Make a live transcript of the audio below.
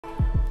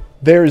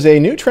There's a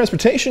new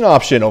transportation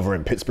option over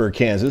in Pittsburg,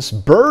 Kansas.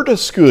 Bird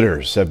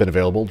scooters have been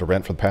available to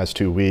rent for the past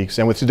 2 weeks.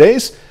 And with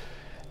today's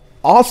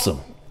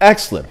awesome,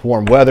 excellent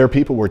warm weather,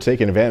 people were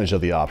taking advantage of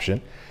the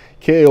option.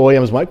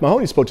 KOAM's Mike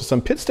Mahoney spoke to some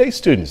Pitt State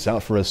students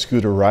out for a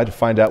scooter ride to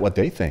find out what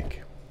they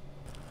think.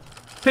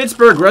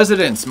 Pittsburg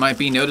residents might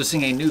be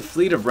noticing a new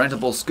fleet of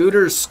rentable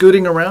scooters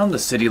scooting around the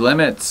city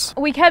limits.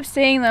 We kept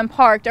seeing them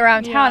parked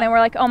around town and we're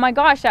like, oh my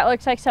gosh, that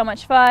looks like so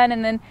much fun.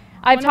 And then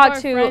I talked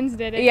to one of our friends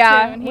did it too,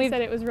 and he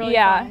said it was really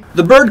fun.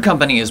 The Bird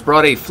Company has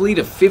brought a fleet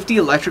of 50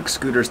 electric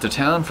scooters to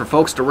town for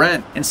folks to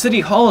rent, and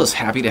City Hall is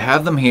happy to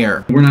have them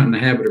here. We're not in the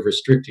habit of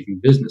restricting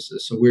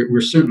businesses, so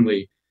we're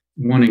certainly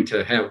wanting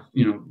to have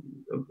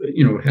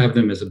have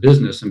them as a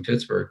business in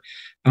Pittsburgh.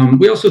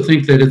 We also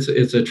think that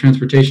it's a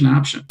transportation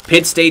option.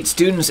 Pitt State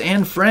students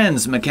and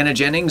friends McKenna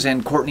Jennings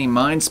and Courtney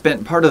Mine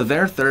spent part of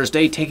their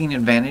Thursday taking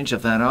advantage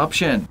of that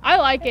option. I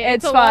like it.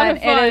 It's fun.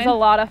 It is a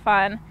lot of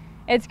fun.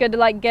 It's good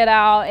to get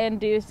out and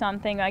do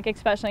something,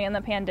 especially in the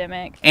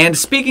pandemic. And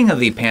speaking of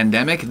the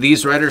pandemic,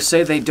 these riders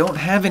say they don't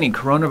have any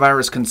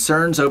coronavirus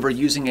concerns over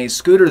using a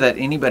scooter that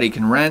anybody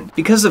can rent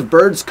because of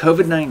Bird's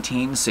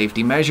COVID-19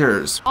 safety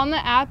measures. On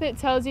the app, it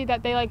tells you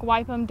that they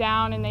wipe them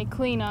down and they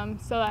clean them,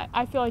 so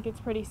I feel like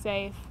it's pretty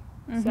safe.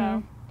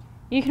 So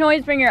you can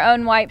always bring your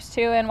own wipes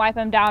too and wipe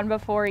them down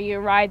before you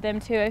ride them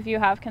too if you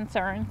have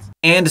concerns.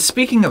 And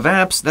speaking of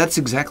apps, that's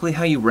exactly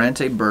how you rent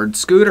a Bird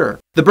scooter.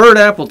 The Bird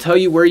app will tell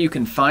you where you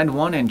can find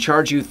one and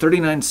charge you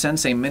 39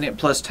 cents a minute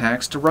plus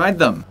tax to ride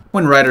them.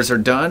 When riders are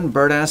done,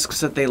 Bird asks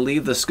that they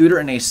leave the scooter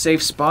in a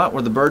safe spot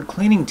where the Bird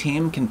cleaning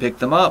team can pick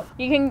them up.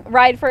 You can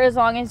ride for as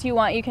long as you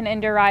want. You can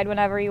end your ride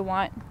whenever you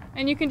want.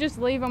 And you can just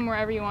leave them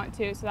wherever you want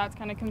to, so that's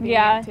kind of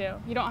convenient too.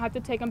 You don't have to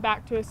take them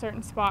back to a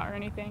certain spot or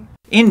anything.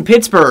 In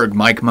Pittsburgh,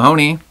 Mike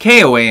Mahoney,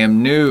 KOAM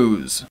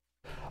News.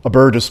 A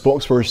Bird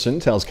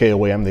spokesperson tells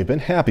KOAM they've been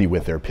happy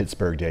with their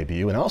Pittsburgh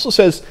debut and also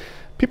says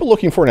people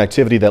looking for an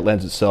activity that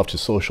lends itself to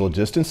social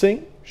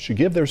distancing should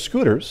give their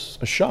scooters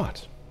a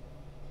shot.